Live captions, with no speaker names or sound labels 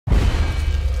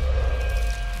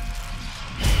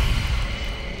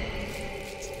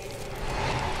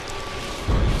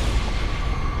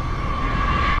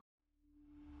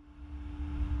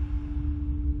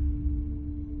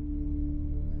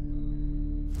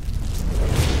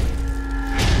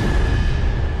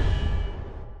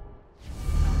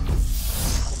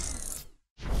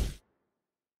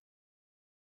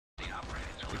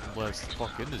let's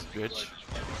fuck in this bitch.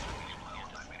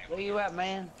 Where you at,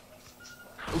 man?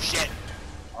 Oh shit!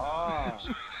 Oh.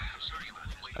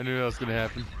 I knew that was gonna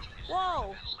happen.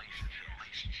 Whoa!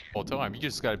 All the time, you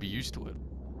just gotta be used to it.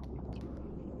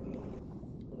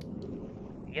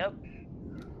 Yep.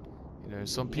 You know,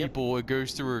 some people it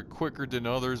goes through it quicker than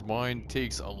others. Mine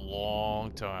takes a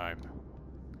long time.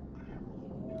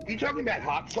 You talking about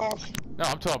hot sauce? No,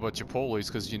 I'm talking about Chipotle's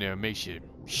because, you know, it makes you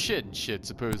shit and shit,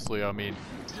 supposedly. I mean,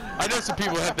 I know some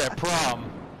people have that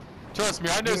problem. Trust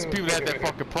me, I know some people that have that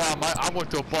fucking problem. I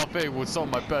went to a buffet with some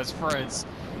of my best friends,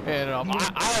 and I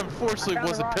unfortunately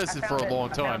wasn't pissing for a long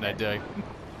time that day.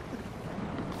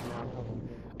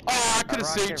 Oh, I could have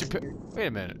saved Japan. Wait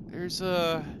a minute. There's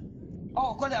Oh,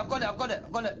 I've got it.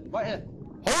 Right here.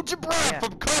 Hold your breath,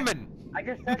 I'm coming! I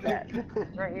just said that.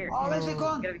 It's right here. Oh, where's it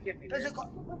gone? Where's it gone?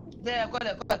 There, I've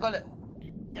got it.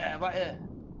 Yeah, right here.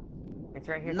 It's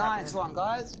right here. Nice one,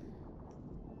 guys.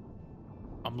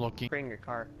 I'm looking. Bring your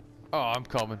car. Oh, I'm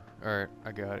coming. Alright,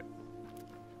 I got it.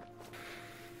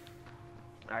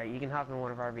 Alright, you can hop in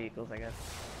one of our vehicles, I guess.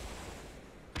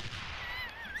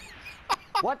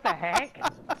 What the heck?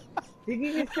 Did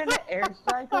you just send an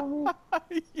airstrike on me?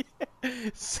 Yeah.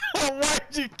 So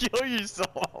why'd you kill yourself?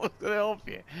 I was gonna help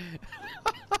you.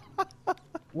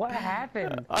 What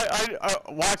happened? I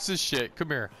watch this shit. Come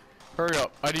here. Hurry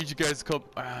up. I need you guys to come.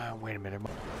 Wait a minute.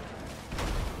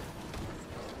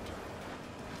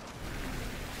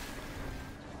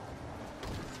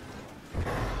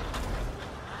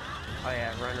 Oh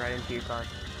yeah, run right into your car.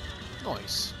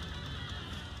 Nice.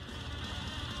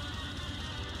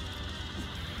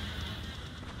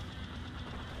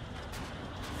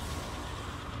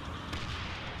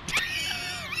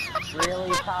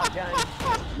 Really, Top Gun?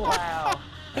 Wow.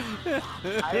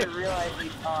 I didn't realize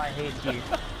you. Oh, I hate you.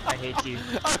 I hate you.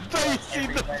 I thought you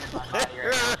seen the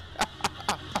flare.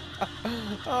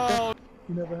 Oh.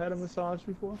 You never had a massage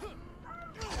before?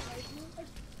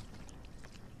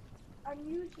 I'm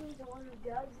usually the one who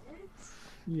does it.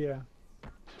 Yeah.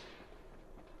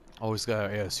 Always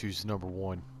gotta ask who's number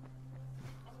one.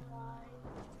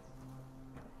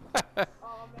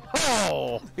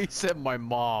 Oh, he said my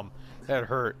mom. That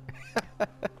hurt. Are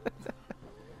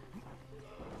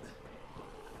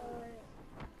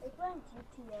you playing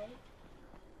GTA?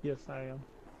 Yes, I am.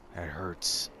 That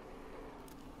hurts.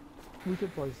 We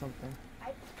could play something.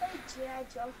 I played G.I.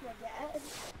 Joe with my dad.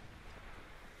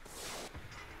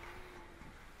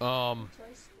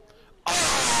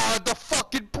 Ah, the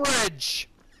fucking bridge!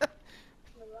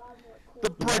 The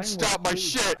bridge stopped my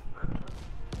shit!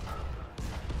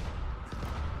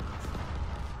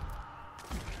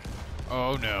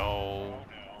 Oh no.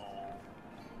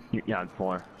 You're on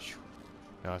 4.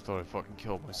 No, I thought I fucking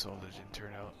killed myself. That didn't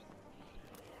turn out.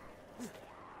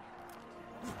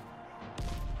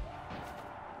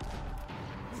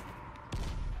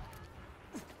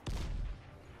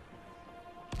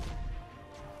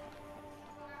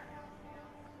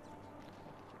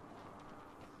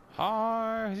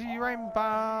 Hi, the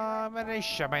rainbow and a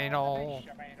shaman.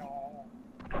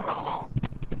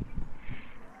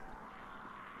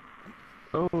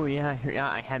 Oh yeah,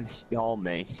 I had skull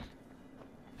mace.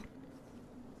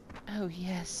 Oh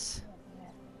yes.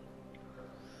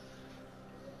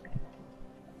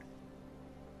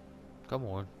 Come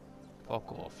on,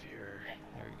 fuck off here.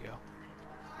 There you go.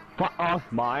 Fuck off,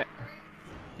 mate.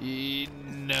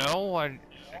 No, I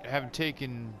haven't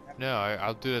taken. No,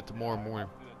 I'll do that tomorrow morning.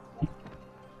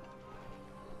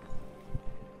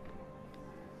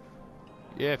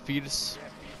 Yeah, fetus.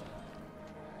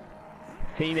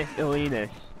 Penis Elenus.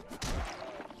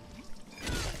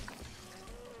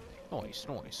 Nice,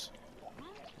 nice.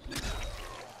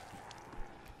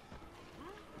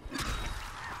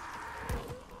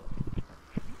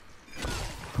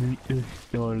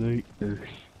 Starlighters.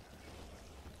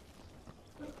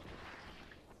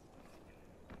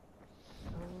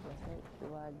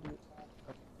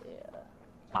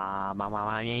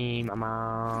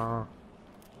 Mama.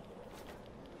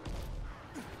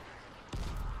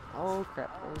 Oh crap,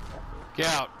 oh crap. Get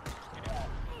out.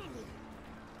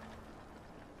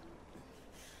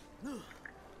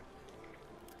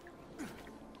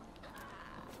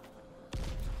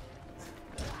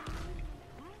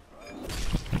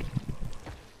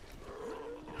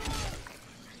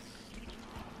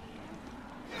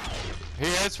 He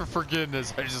asked for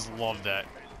forgiveness. I just love that.